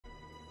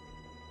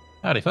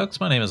Howdy folks,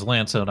 my name is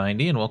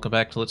Lanso90 and welcome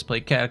back to Let's Play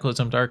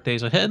Cataclysm Dark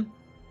Days Ahead.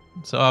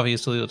 So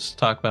obviously let's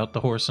talk about the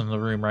horse in the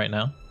room right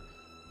now.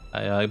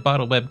 I bought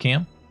a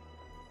webcam.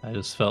 I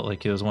just felt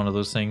like it was one of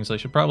those things I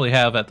should probably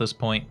have at this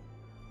point.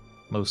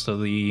 Most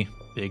of the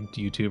big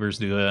YouTubers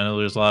do it. I know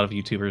there's a lot of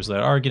YouTubers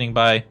that are getting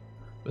by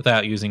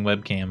without using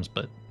webcams,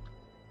 but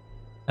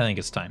I think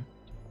it's time.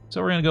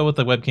 So we're going to go with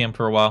the webcam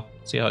for a while,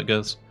 see how it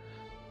goes.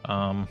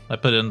 I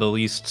put it in the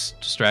least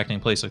distracting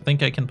place I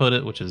think I can put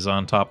it, which is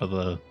on top of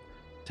the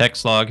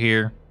text log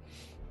here.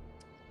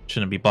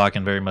 Shouldn't be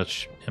blocking very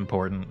much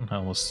important. I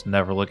almost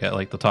never look at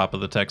like the top of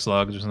the text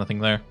log. There's nothing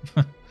there.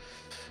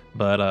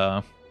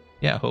 But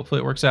yeah, hopefully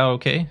it works out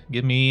okay.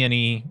 Give me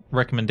any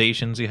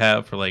recommendations you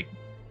have for like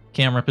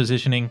camera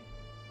positioning.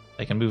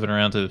 I can move it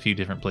around to a few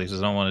different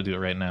places. I don't want to do it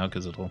right now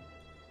because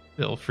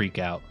it'll freak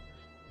out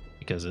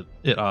because it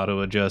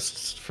auto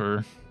adjusts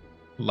for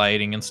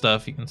lighting and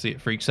stuff. You can see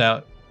it freaks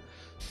out.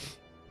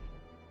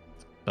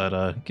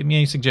 But give me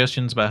any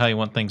suggestions about how you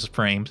want things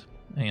framed,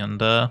 and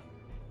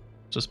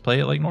just play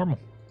it like normal.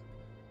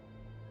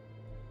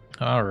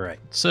 Alright,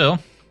 so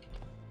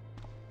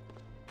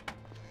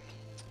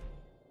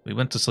we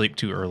went to sleep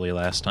too early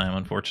last time,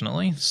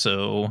 unfortunately,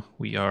 so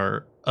we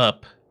are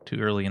up too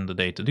early in the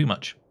day to do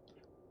much.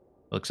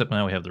 Well, except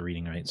now we have the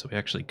reading right, so we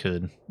actually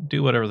could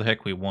do whatever the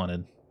heck we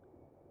wanted.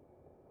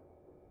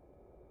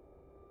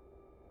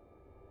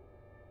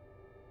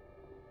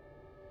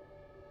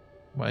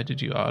 Why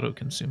did you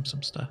auto-consume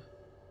some stuff?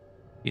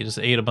 You just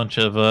ate a bunch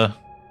of,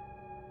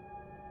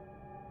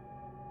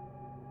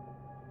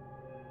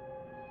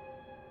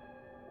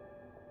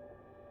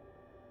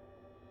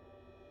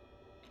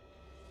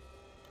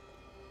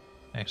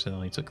 Actually, I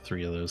only took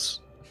 3 of those.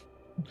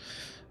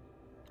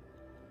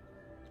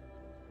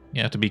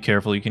 You have to be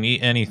careful. You can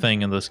eat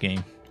anything in this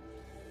game.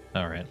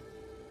 Alright.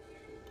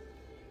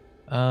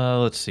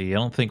 Let's see. I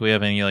don't think we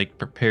have any, like,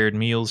 prepared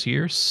meals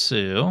here,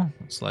 so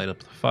let's light up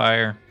the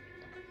fire.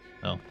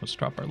 Oh, let's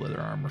drop our leather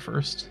armor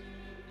first.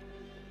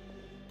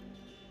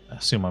 I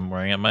assume I'm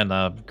wearing it. I might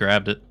not have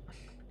grabbed it.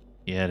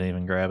 Yeah, I didn't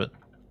even grab it.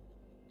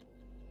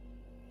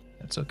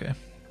 That's okay.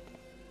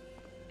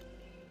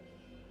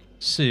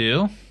 So,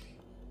 you're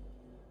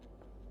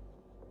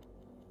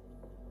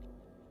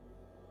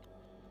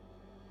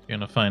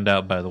gonna find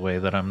out, by the way,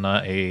 that I'm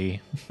not a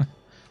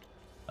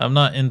I'm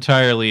not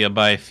entirely a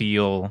by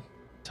feel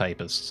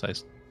typist. I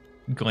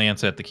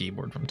glance at the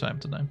keyboard from time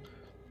to time.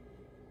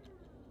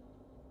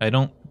 I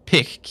don't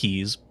pick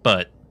keys,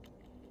 but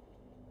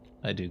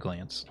I do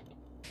glance.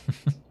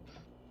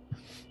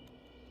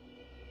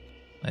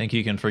 I think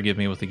you can forgive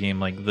me with a game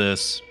like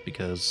this,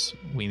 because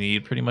we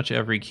need pretty much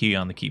every key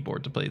on the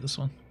keyboard to play this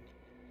one.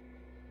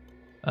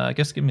 I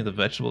guess give me the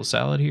vegetable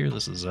salad here.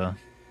 This is a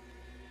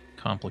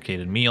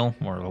complicated meal,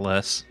 more or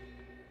less.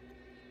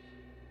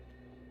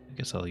 I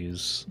guess I'll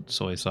use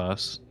soy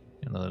sauce,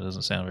 even though that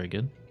doesn't sound very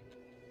good.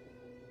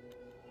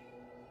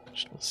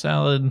 Vegetable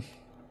salad.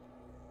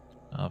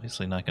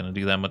 Obviously not going to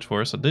do that much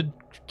for us. It did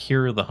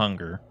cure the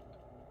hunger,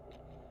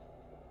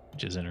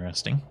 which is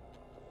interesting.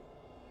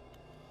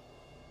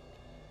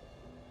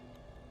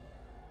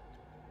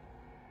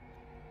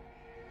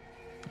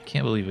 I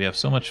can't believe we have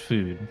so much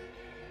food.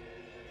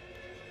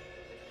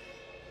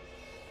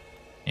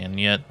 And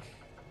yet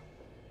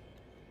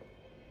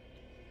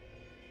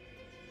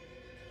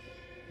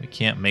we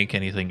can't make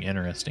anything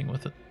interesting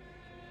with it.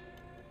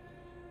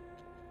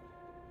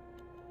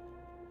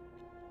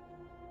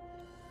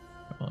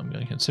 Well, I'm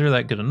going to consider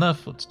that good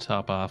enough. Let's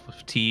top off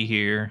with tea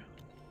here.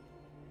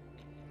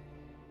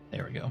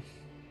 There we go.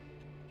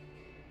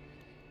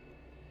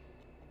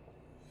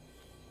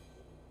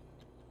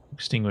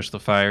 Extinguish the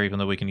fire, even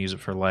though we can use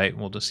it for light.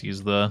 We'll just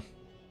use the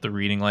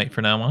reading light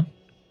for now on.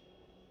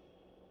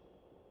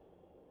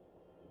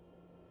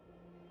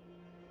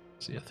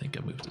 See, I think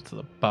I moved it to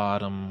the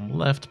bottom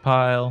left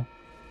pile.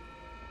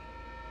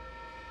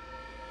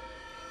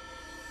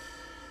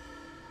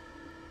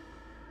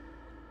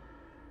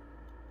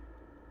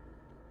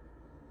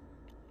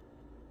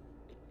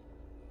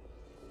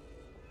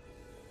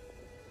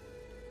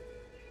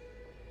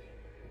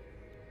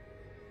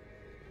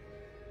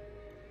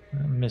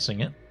 I'm missing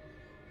it.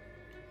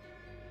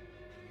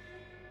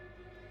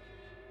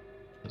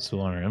 It's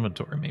still on our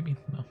inventory, maybe?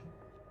 No.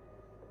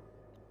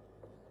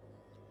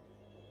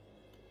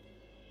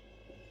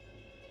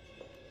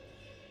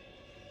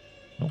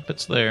 Nope,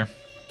 it's there.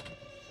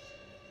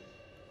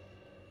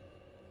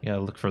 Yeah,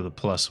 look for the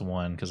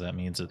 +1, because that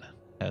means it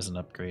has an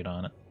upgrade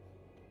on it.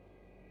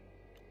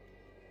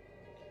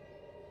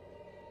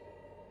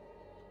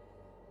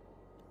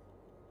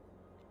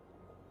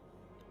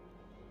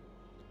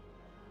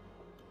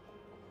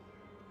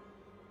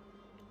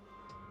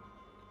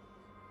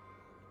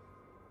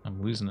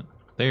 I'm losing it.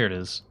 There it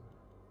is.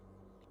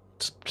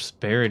 It's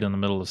just buried in the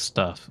middle of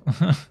stuff.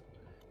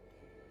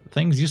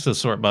 Things used to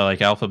sort by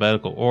like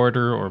alphabetical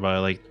order or by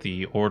like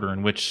the order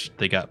in which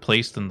they got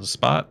placed in the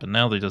spot, but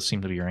now they just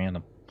seem to be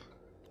random.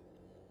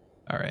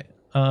 Alright.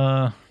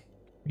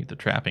 Read the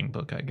trapping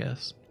book, I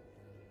guess.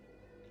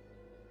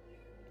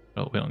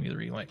 Oh, we don't need the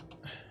read light.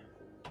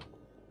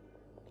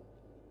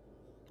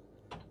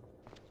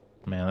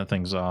 Man, that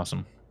thing's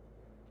awesome.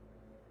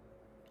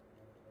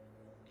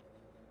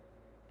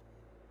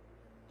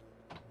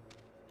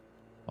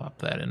 Plop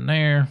that in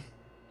there.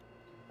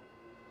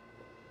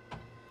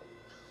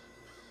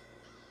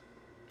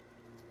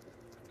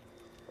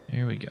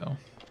 Here we go.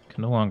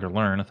 Can no longer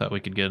learn. I thought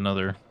we could get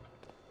another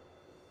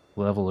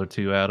level or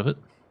two out of it.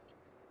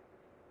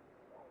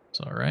 It's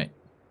alright.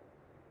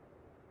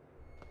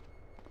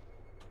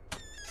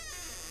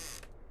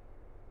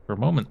 For a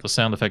moment, the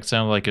sound effect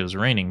sounded like it was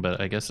raining,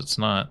 but I guess it's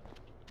not.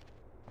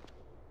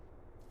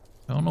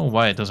 I don't know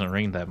why it doesn't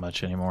rain that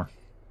much anymore.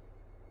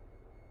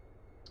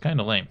 It's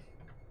kind of lame.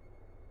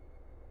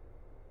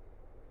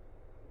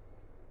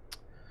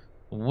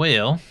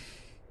 Well,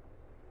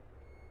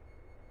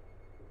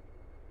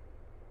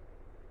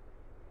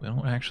 we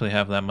don't actually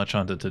have that much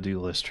on the to-do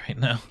list right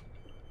now.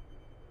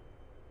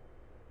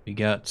 We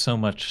got so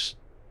much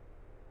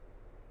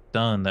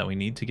done that we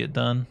need to get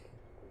done.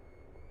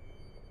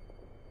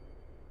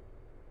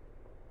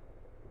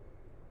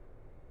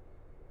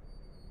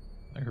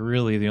 Like,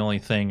 really, the only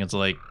thing is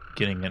like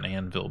getting an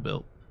anvil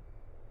built.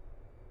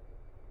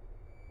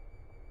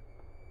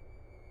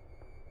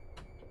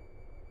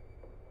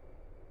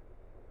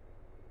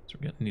 So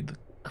we're gonna need the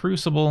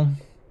crucible.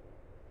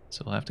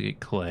 So we'll have to get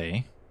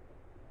clay.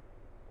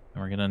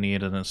 And we're gonna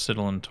need an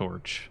acetylene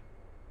torch.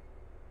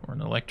 Or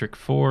an electric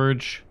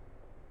forge.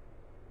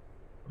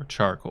 Or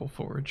charcoal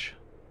forge.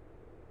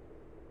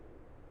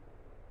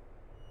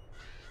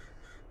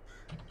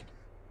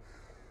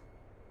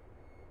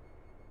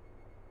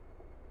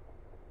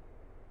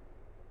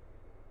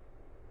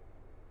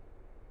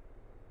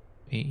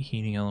 Eight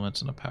heating elements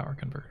and a power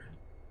converter.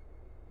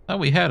 I thought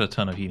we had a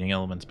ton of heating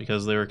elements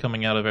because they were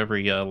coming out of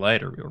every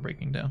lighter we were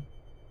breaking down.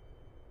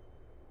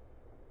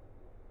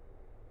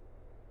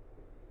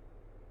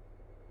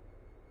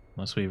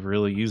 Unless we've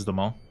really used them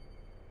all.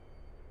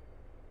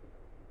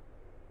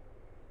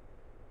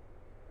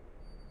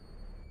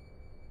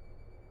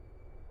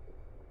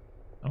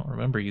 I don't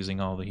remember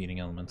using all the heating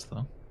elements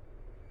though.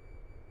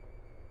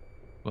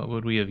 What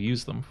would we have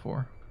used them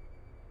for?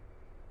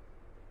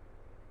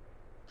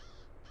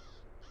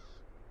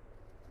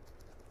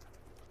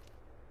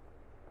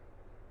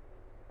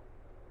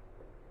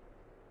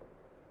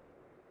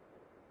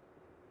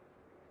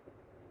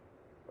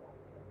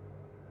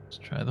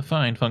 Let's try the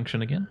find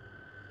function again.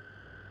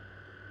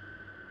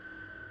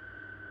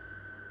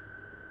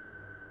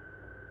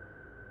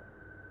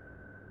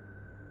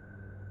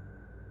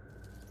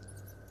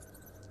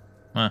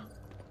 Huh.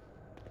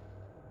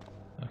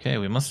 Okay,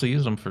 we must have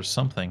used them for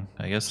something.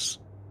 I guess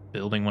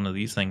building one of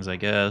these things, I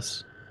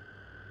guess.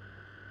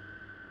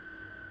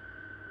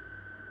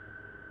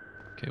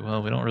 Okay,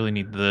 well, we don't really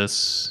need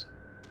this.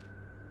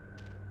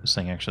 This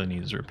thing actually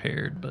needs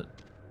repaired, but...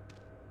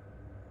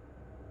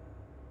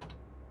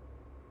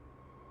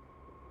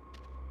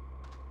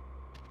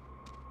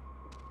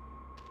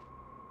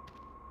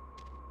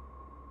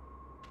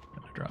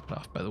 drop it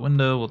off by the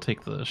window. We'll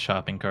take the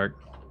shopping cart.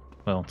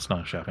 Well, it's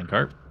not a shopping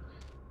cart.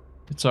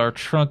 It's our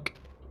trunk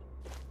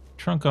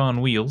on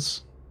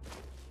wheels.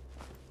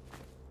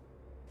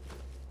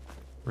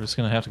 We're just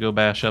gonna have to go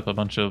bash up a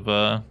bunch of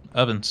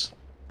ovens.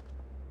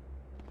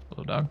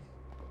 Hello, dog.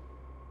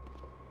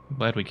 I'm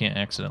glad we can't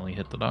accidentally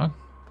hit the dog.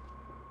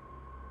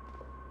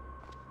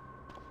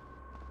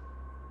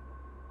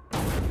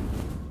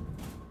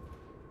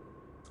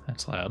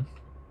 That's loud.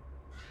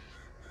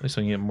 At least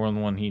we can get more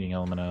than one heating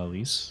element out of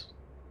these.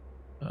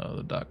 Oh,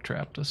 the dog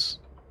trapped us.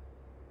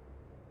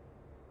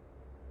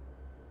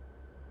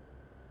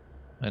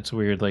 That's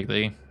weird, like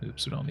they...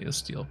 Oops, we don't need a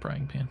steel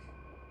frying pan.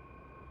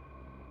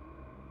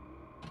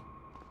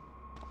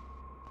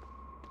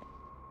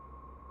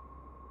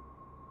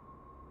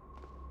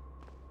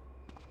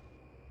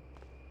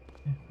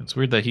 It's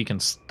weird that he can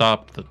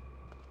stop the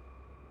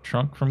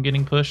trunk from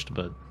getting pushed,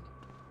 but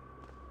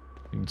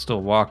we can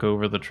still walk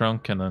over the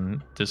trunk and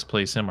then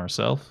displace him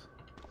ourselves.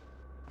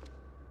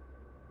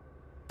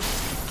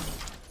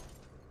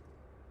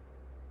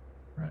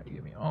 Right,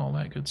 give me all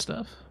that good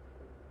stuff.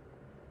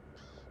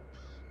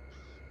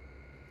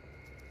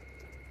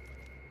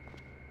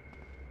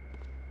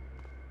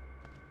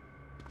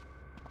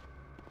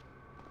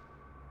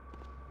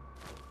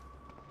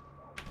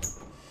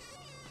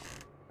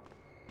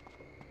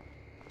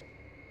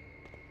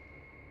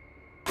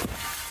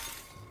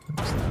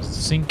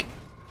 Sink.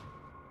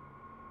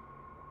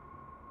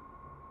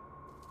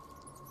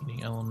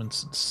 Heating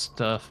elements and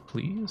stuff,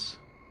 please.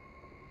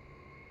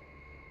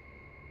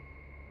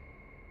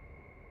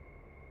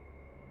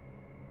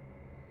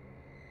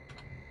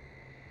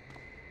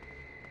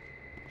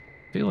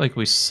 I feel like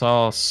we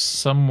saw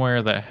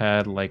somewhere that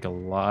had like a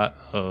lot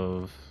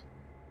of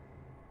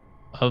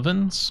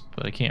ovens,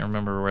 but I can't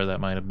remember where that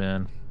might have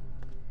been.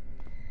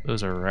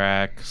 Those are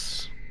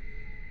racks.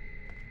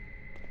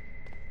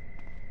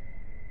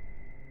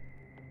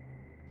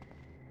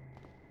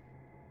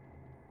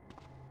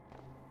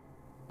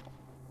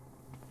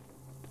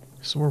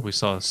 I swore we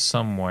saw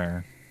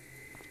somewhere.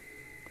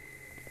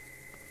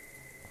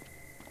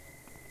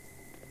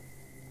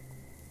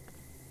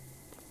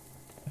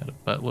 Had a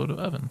buttload of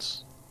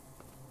ovens.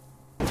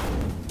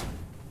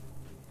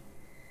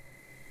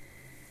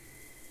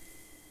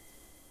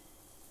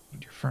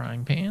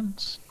 frying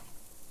pans.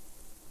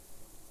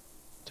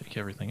 Take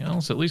everything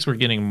else. At least we're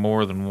getting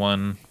more than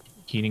one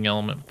heating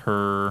element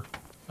per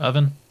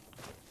oven.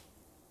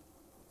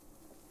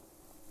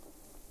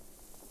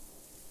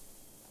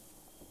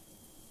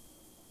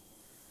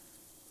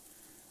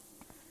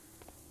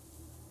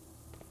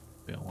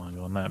 We don't want to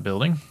go in that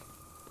building.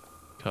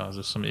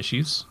 Causes some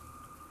issues.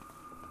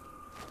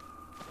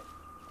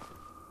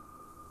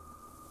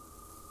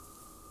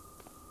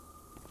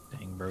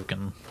 Dang,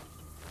 broken.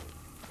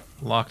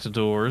 Locked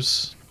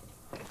doors.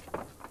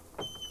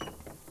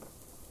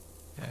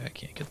 Yeah, I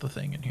can't get the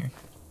thing in here.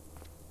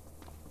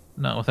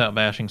 Not without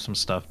bashing some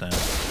stuff down.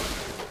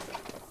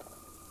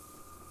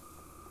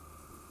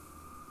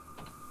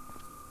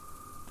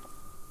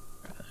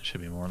 That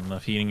should be more than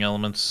enough heating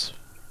elements.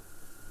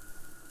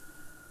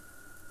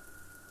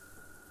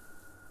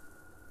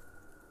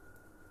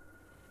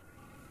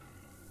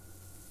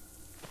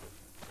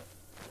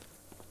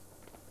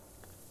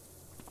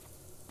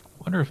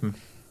 I wonder if...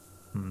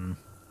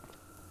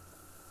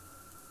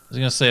 I was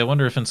gonna say, I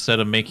wonder if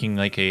instead of making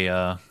like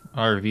a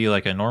RV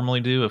like I normally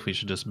do, if we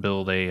should just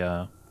build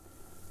a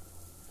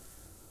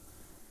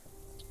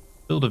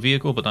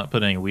vehicle but not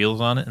put any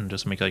wheels on it and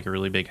just make like a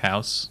really big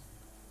house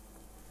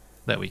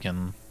that we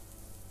can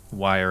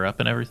wire up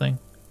and everything.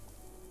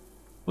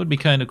 Would be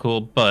kind of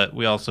cool, but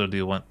we also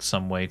do want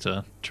some way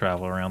to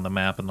travel around the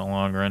map in the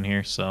long run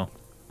here, so...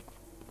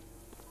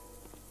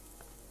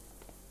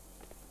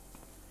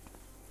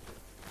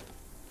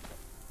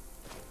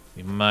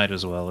 we might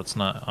as well. It's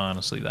not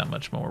honestly that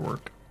much more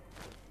work.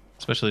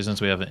 Especially since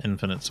we have an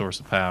infinite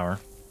source of power.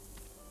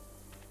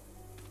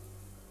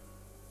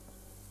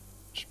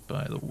 Which,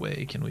 by the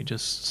way, can we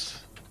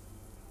just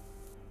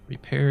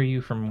repair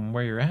you from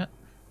where you're at?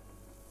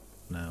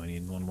 No, we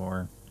need one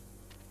more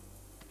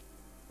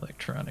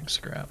electronic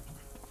scrap.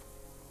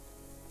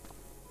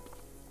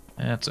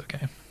 That's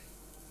okay.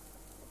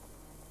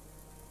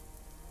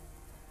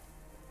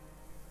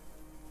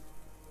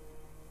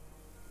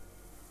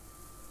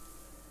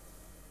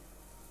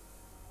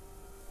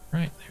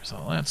 Right, there's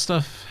all that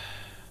stuff.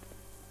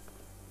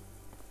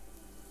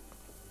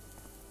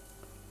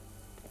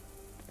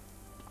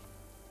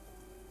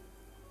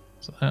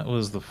 So that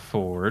was the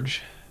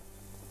forge.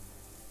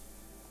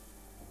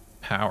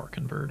 Power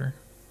converter.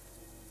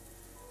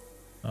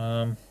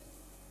 We'll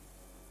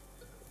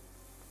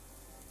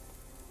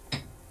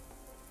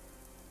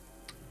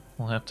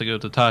have to go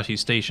to Tashi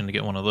Station to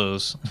get one of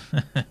those.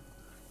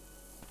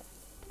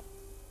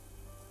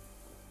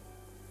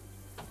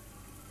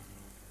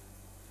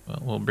 Well,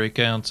 we'll break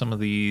down some of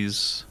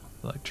these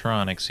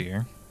electronics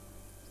here.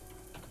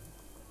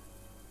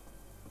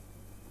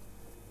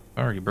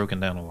 I've already broken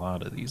down a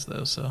lot of these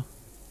though, so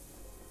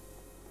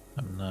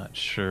I'm not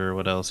sure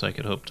what else I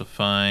could hope to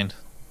find.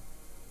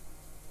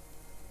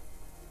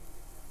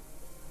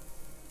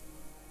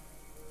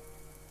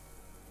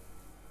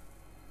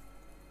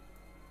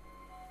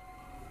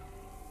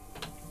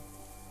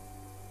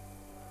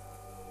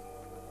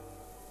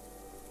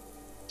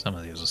 Some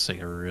of these will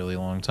take a really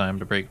long time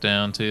to break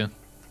down too.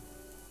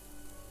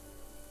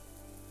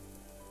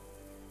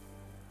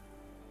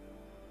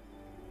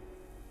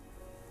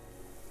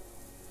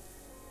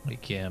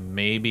 Like, yeah,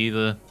 maybe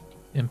the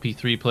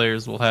MP3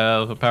 players will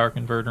have a power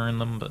converter in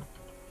them, but...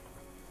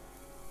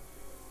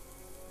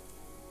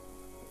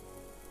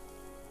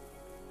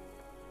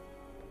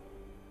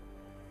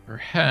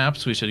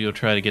 perhaps we should go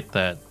try to get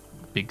that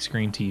big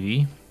screen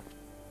TV.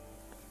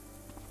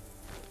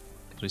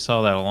 Because we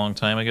saw that a long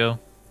time ago.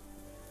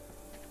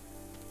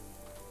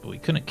 But we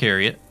couldn't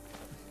carry it.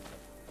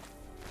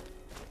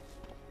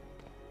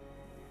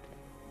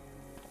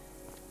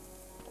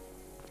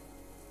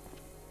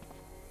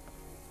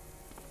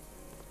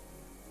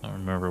 I don't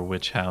remember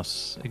which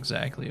house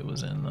exactly it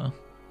was in, though.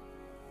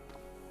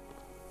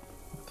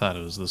 I thought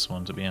it was this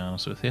one, to be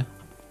honest with you.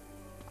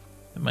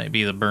 It might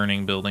be the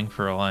burning building,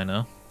 for all I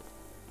know.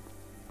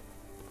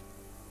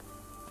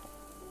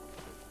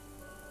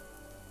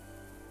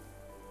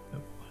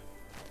 Nope.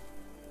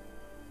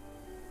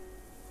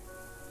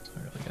 So I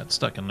really got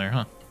stuck in there,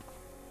 huh?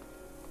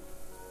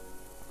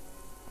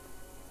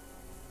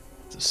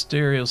 It's a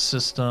stereo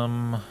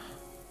system.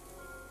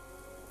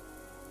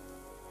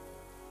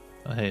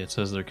 Oh, hey, it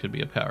says there could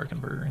be a power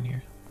converter in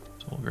here.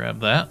 So we'll grab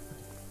that.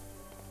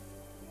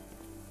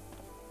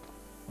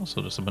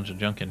 Also just a bunch of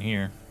junk in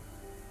here.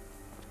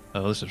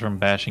 Oh, this is from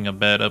bashing a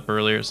bed up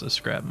earlier. It's the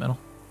scrap metal.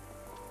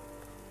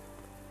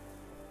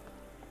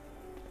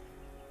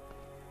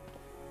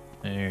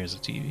 There's a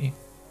TV.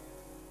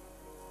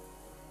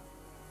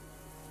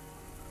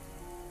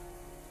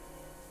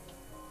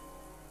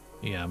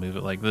 Yeah, move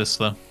it like this,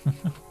 though.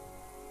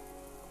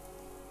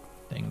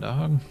 Dang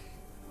dog.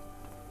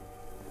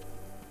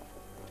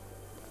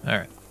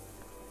 Alright.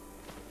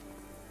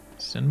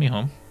 Send me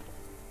home.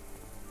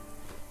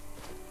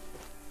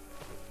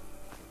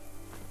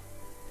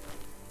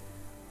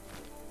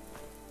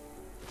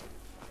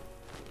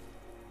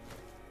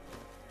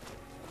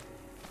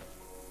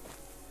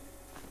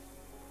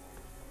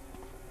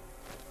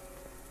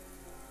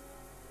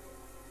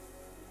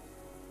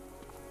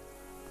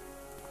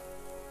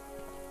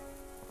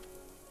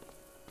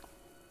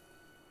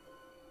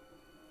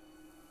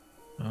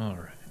 All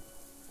right.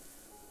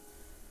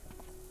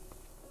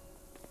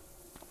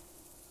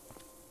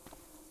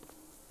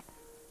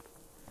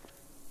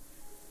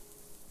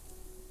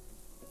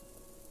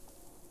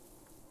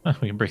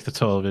 We can break the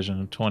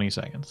television in 20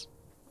 seconds.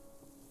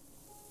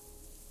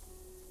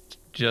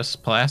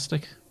 Just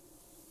plastic?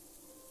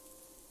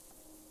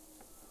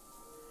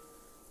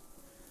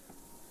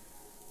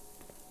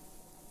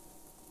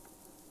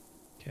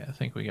 Okay, I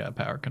think we got a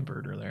power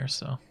converter there,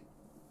 so.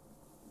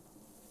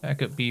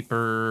 Backup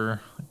beeper,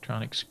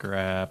 electronic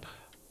scrap,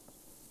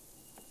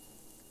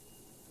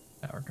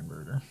 power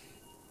converter.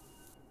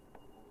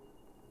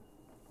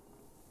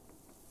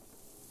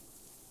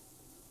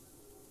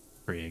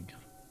 Frig.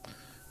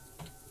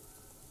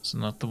 It's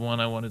not the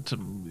one I wanted to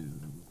move.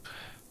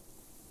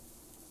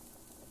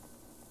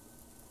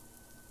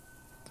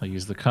 I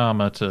used the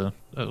comma to...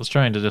 I was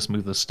trying to just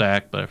move the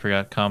stack, but I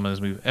forgot commas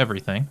move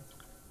everything.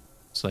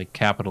 It's like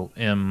capital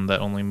M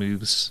that only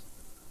moves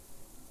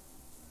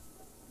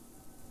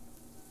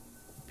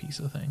a piece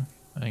of thing.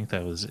 I think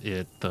that was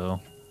it,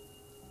 though.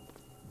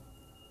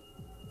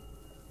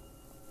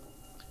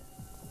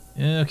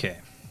 Okay.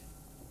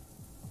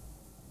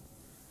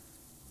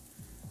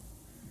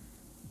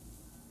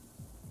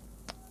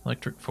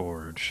 Electric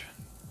forge.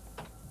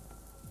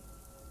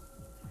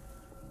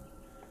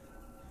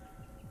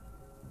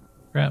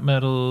 Scrap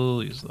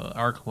metal, use the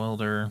arc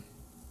welder.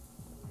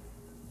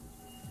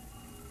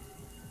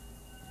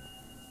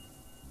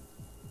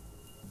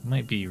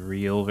 Might be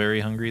real very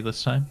hungry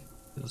this time.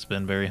 It's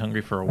been very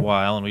hungry for a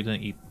while and we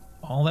didn't eat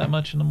all that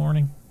much in the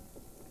morning.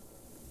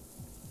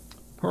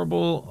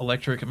 Portable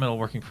electric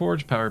metalworking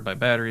forge powered by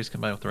batteries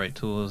combined with the right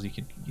tools. You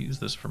can use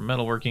this for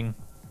metalworking.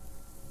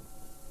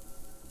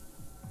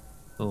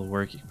 It'll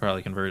work. You can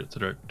probably convert it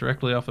to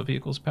directly off a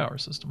vehicle's power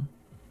system.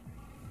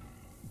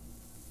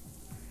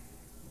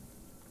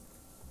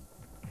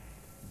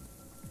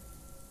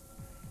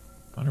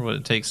 I wonder what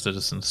it takes to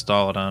just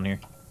install it on here.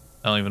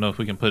 I don't even know if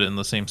we can put it in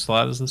the same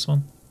slot as this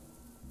one.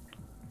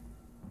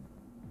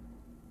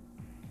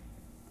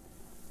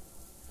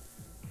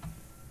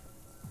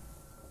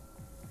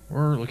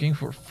 We're looking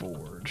for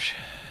forge.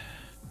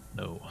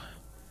 No.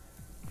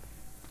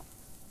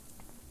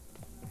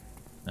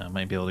 Now, I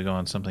might be able to go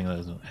on something that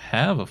doesn't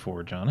have a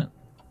forge on it.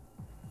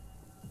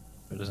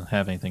 But it doesn't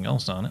have anything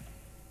else on it.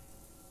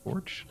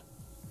 Forge?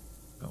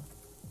 Oh.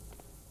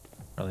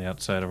 Probably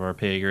outside of our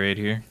pay grade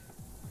here.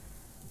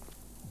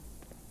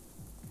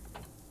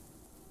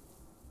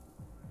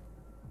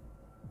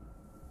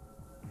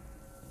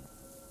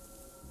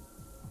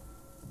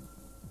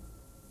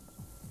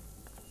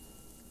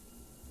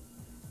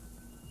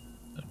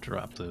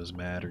 Drop those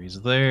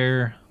batteries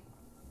there.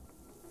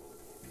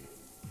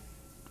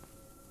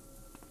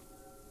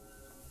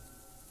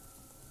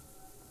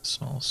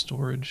 Small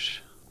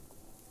storage.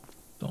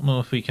 Don't know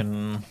if we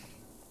can...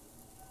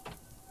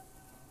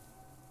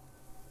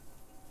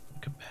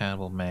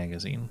 Compatible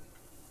magazine.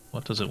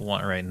 What does it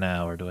want right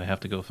now, or do I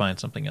have to go find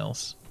something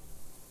else?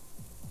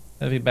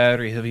 Heavy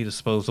battery, heavy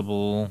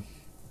disposable.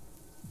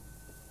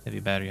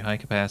 Heavy battery, high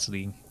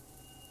capacity.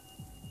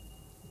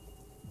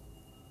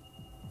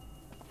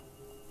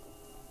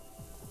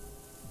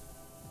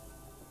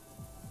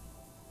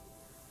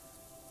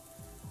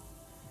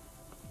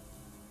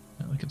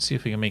 Let's see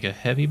if we can make a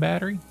heavy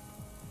battery.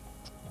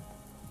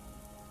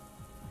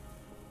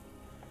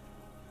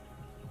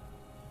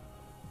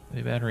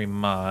 Heavy battery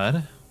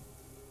mod.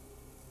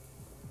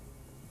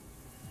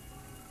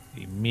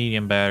 The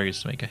medium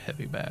batteries to make a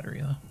heavy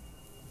battery,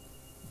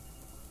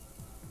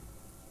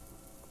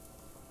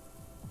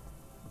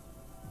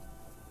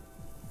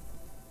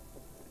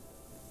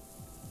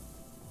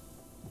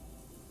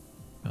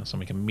 though. So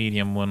make a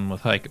medium one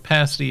with high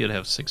capacity. It'd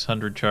have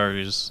 600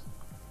 charges.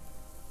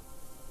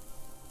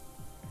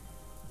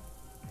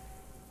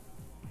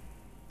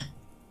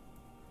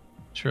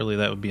 Surely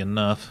that would be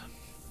enough.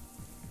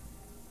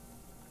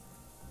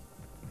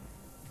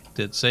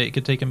 Did it say it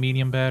could take a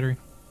medium battery?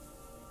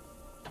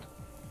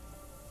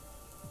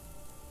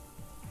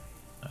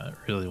 It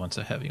really wants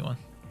a heavy one.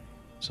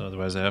 So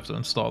otherwise I have to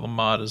install the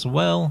mod as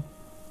well.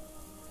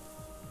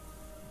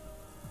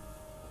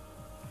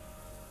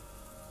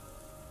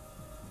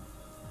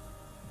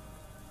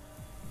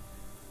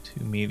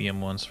 Two medium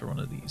ones for one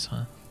of these,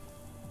 huh?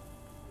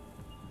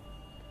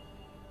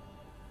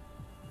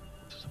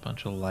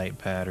 Bunch of light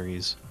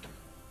batteries.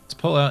 Let's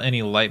pull out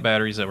any light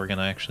batteries that we're going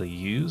to actually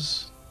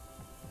use.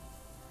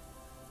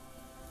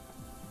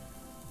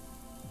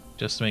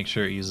 Just to make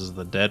sure it uses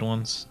the dead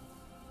ones.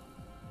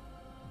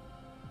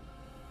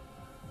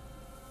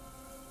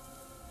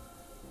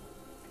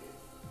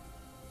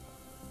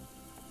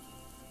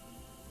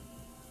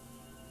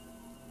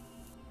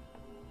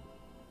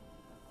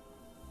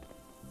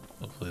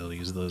 Hopefully I'll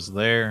use those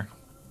there.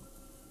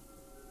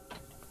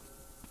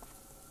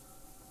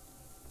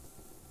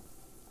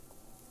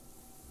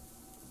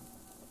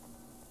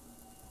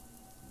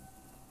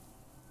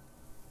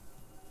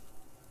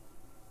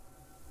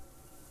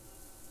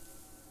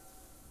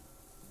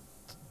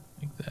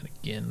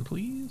 Again,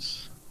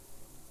 please.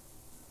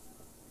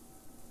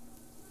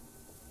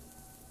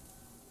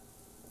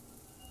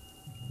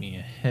 me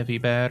a heavy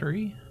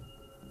battery.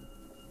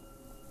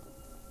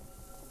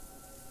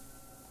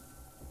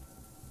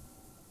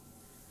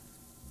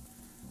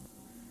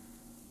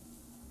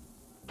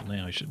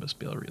 Now we should just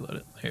be able to reload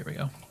it. Here we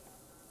go.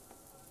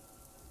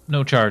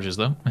 No charges,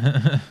 though.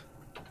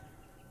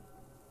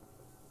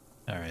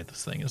 Alright,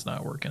 this thing is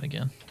not working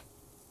again.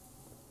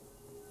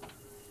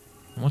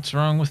 What's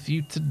wrong with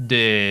you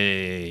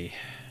today?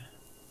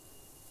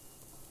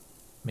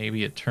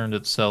 Maybe it turned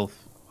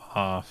itself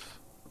off.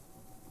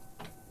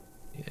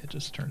 Yeah, it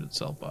just turned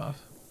itself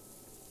off.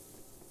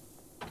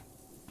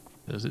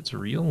 Because it's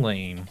real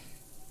lame.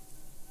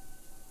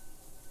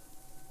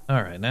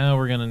 Alright, now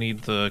we're gonna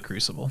need the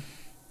crucible.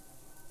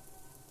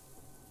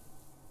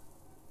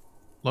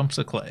 Lumps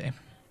of clay.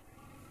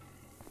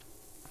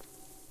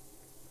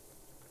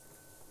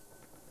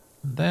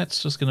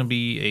 That's just gonna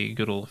be a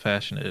good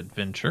old-fashioned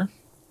adventure.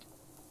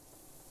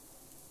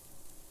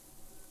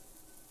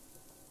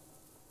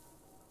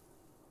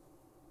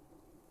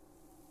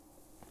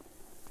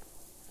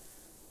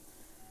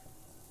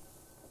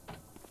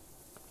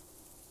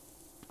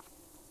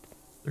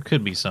 There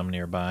could be some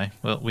nearby.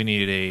 Well, we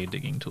need a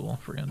digging tool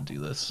if we're gonna do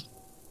this.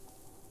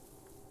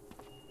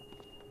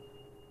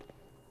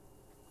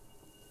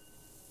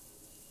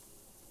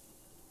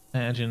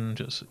 Imagine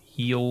just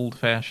ye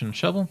old-fashioned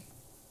shovel.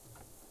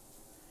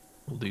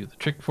 Will do the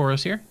trick for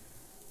us here.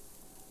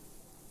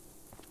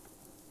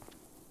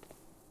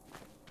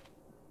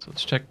 So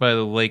let's check by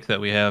the lake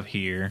that we have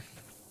here.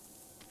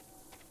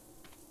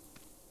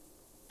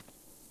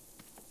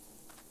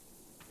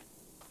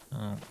 I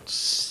don't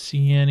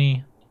see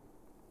any,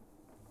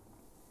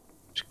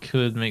 which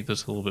could make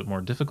this a little bit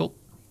more difficult.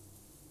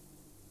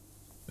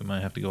 We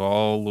might have to go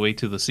all the way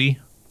to the sea.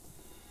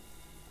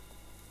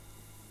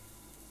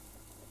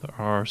 There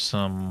are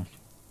some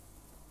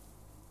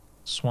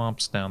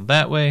swamps down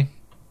that way.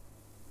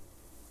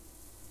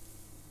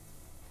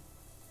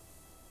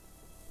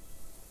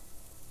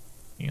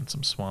 And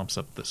some swamps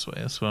up this way.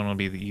 This one will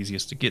be the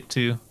easiest to get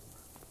to.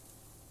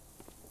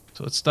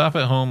 So let's stop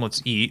at home,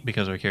 let's eat,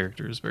 because our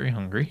character is very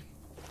hungry.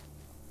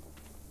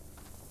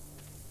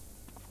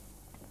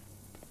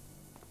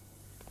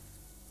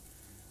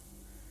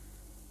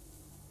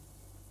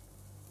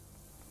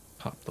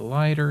 Pop the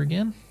lighter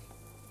again.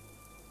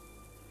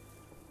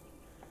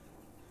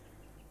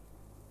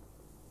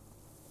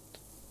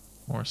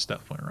 More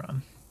stuff when we're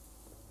on.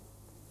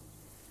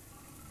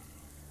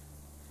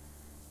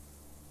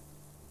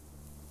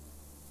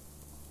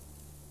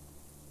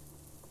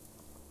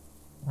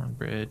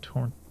 Cornbread,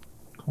 corn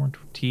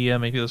tortilla.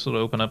 Maybe this will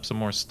open up some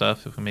more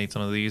stuff if we made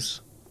some of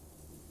these.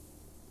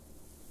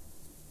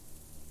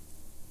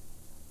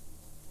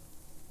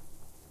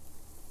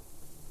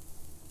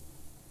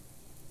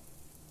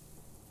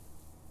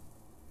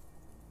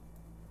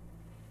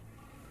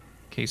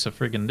 Case of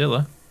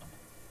frigandilla.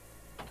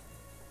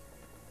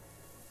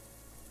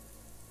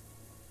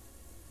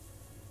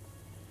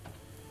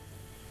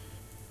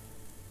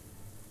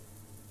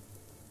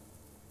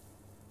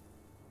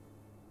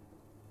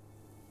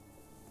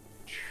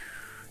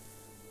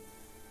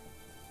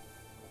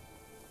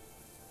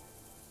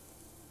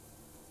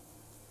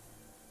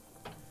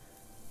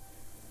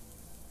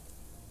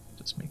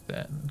 Just make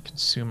that and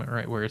consume it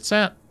right where it's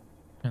at.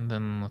 And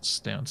then let's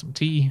down some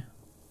tea.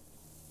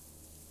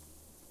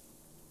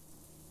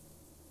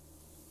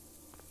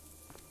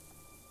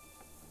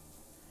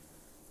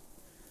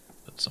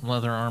 Put some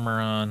leather armor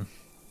on.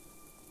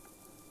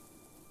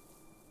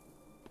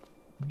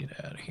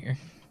 Get out of here.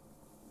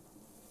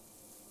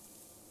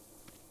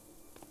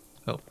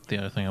 Oh, the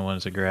other thing I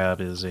wanted to grab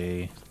is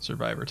a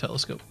survivor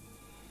telescope.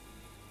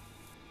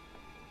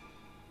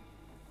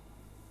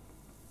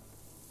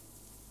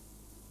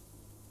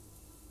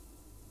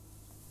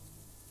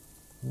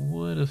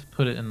 Would have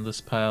put it in this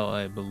pile,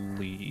 I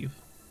believe,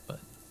 but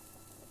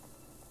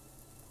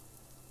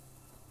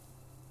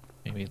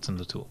maybe it's in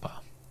the tool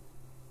pile.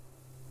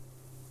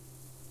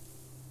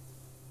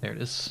 There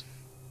it is.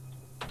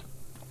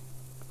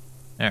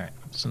 Alright,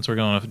 since we're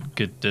going a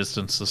good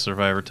distance, the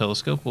survivor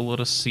telescope will let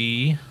us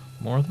see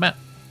more of the map.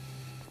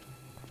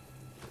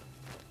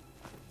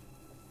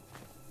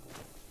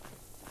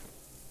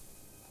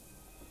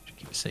 Should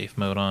keep safe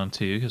mode on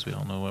too, because we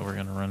don't know what we're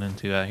going to run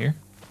into out here.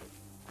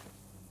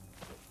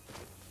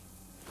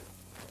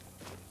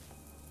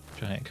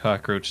 Giant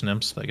cockroach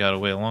nymphs that got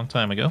away a long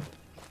time ago.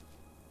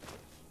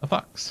 A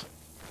fox.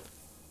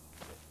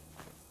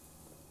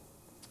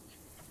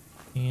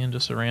 And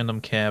just a random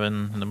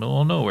cabin in the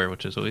middle of nowhere,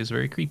 which is always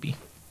very creepy.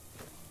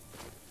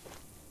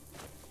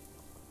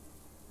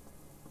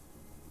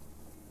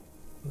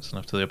 Close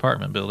enough to the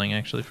apartment building,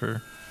 actually,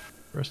 for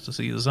us to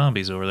see the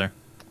zombies over there.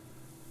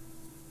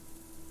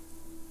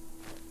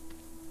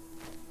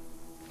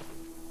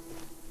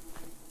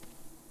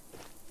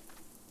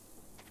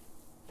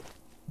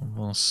 A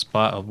little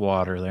spot of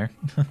water there.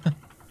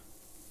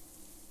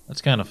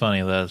 That's kind of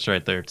funny that it's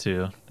right there,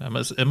 too.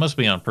 It must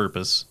be on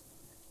purpose.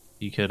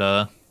 You could,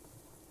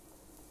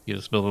 you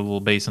just build a little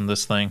base in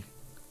this thing,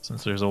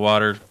 since there's a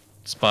water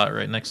spot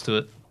right next to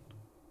it.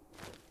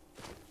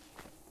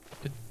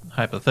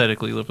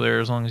 hypothetically live there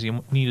as long as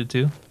you needed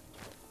to.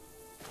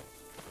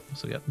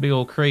 So we got big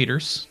old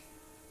craters.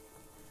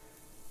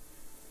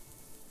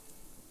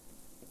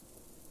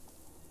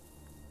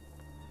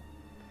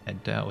 I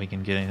doubt we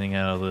can get anything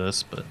out of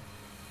this, but...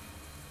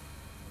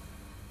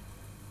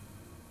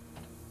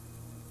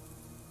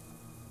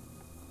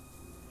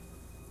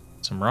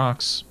 some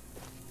rocks.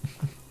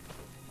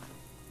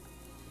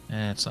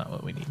 That's not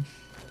what we need.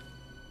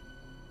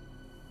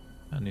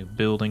 A new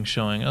building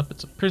showing up.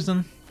 It's a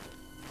prison.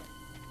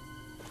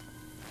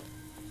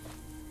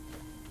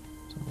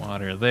 Some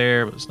water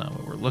there, but it's not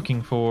what we're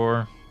looking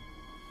for.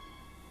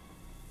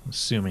 I'm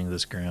assuming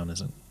this ground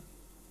isn't...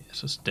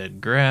 It's just dead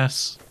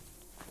grass.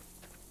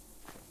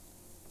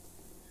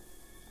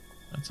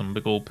 That's some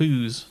big old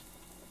poos.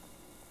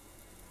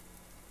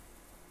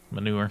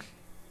 Manure.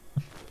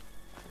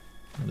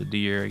 The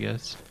deer, I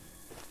guess.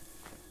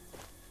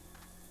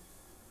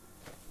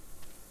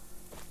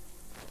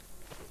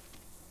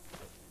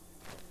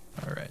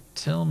 Alright,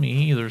 tell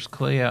me there's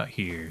clay out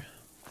here.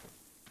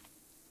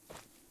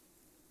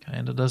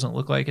 Kinda doesn't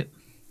look like it.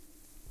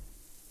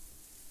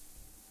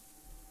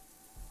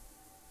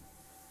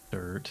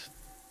 Dirt.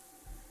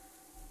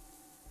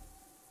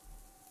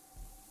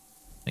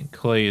 I think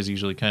clay is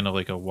usually kind of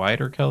like a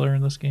whiter color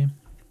in this game.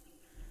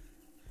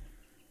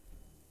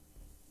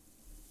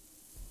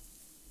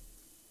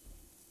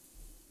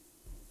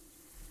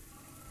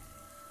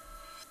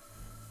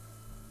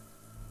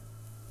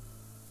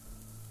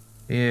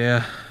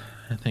 Yeah,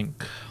 I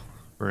think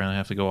we're gonna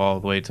have to go all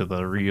the way to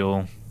the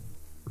real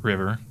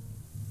river.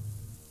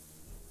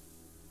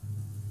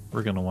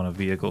 We're gonna want a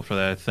vehicle for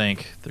that, I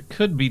think. There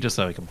could be just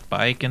like a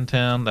bike in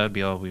town. That'd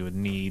be all we would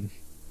need.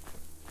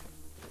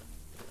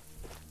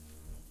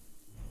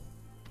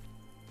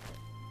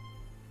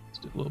 Let's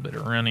do a little bit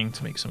of running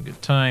to make some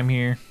good time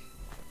here.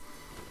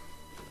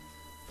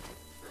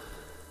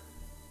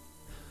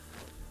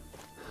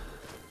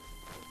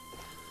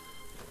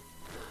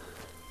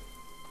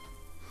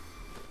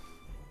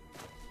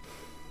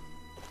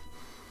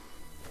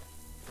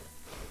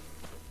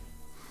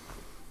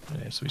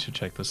 Okay, so we should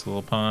check this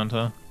little pond,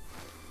 huh?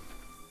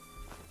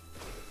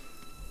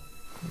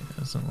 Yeah,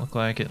 doesn't look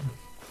like it.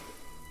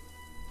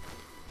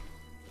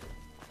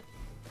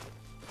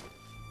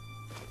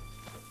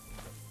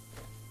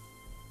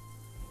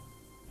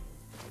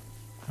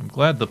 I'm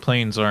glad the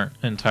plains aren't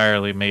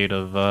entirely made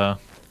of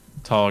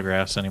tall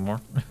grass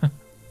anymore.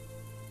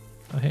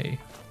 Oh, hey.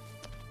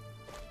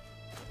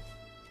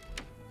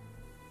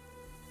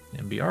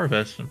 MBR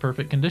vest in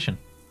perfect condition.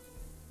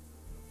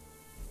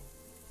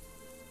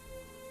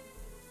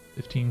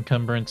 15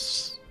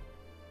 encumbrance,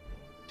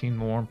 15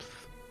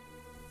 warmth,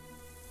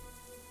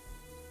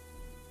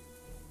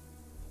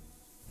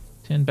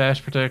 10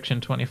 bash protection,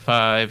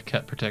 25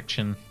 cut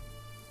protection.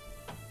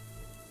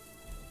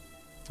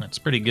 That's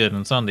pretty good,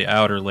 and it's on the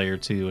outer layer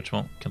too, which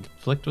won't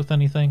conflict with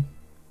anything.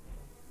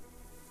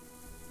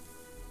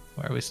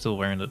 Why are we still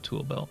wearing the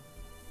tool belt?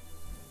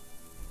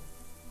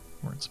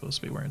 We weren't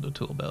supposed to be wearing the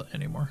tool belt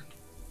anymore.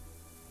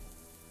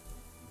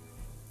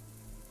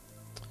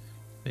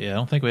 Yeah, I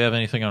don't think we have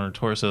anything on our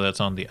torso that's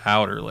on the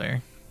outer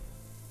layer.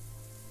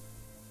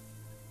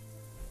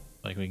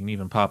 Like, we can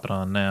even pop it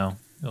on now.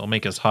 It'll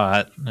make us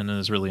hot, and it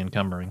is really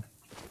encumbering.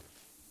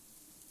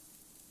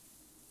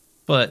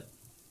 But,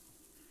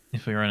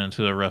 if we run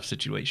into a rough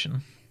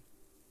situation,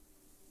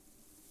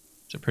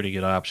 it's a pretty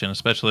good option,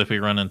 especially if we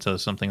run into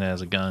something that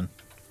has a gun.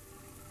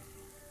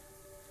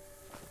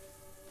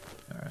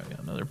 Alright, we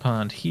got another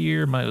pond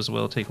here. Might as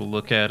well take a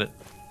look at it.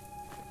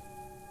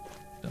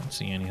 Don't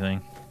see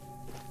anything.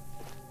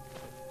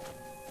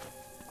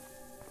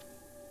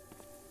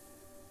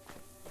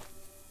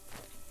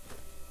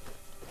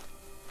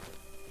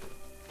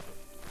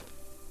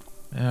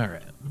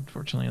 Alright,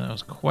 unfortunately that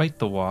was quite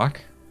the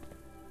walk.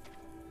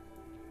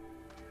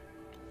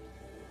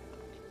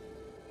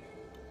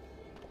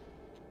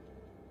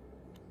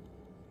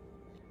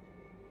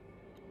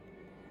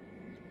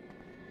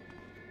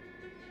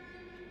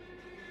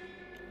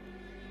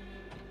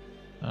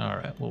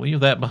 Alright, we'll leave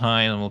that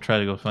behind and we'll try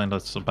to go find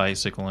us a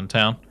bicycle in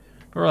town.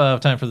 We're all out of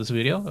time for this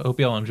video. I hope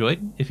you all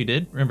enjoyed. If you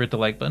did, remember to hit the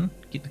like button,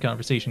 keep the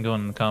conversation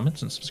going in the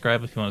comments, and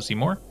subscribe if you want to see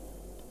more.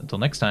 Until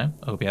next time,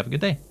 I hope you have a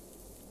good day.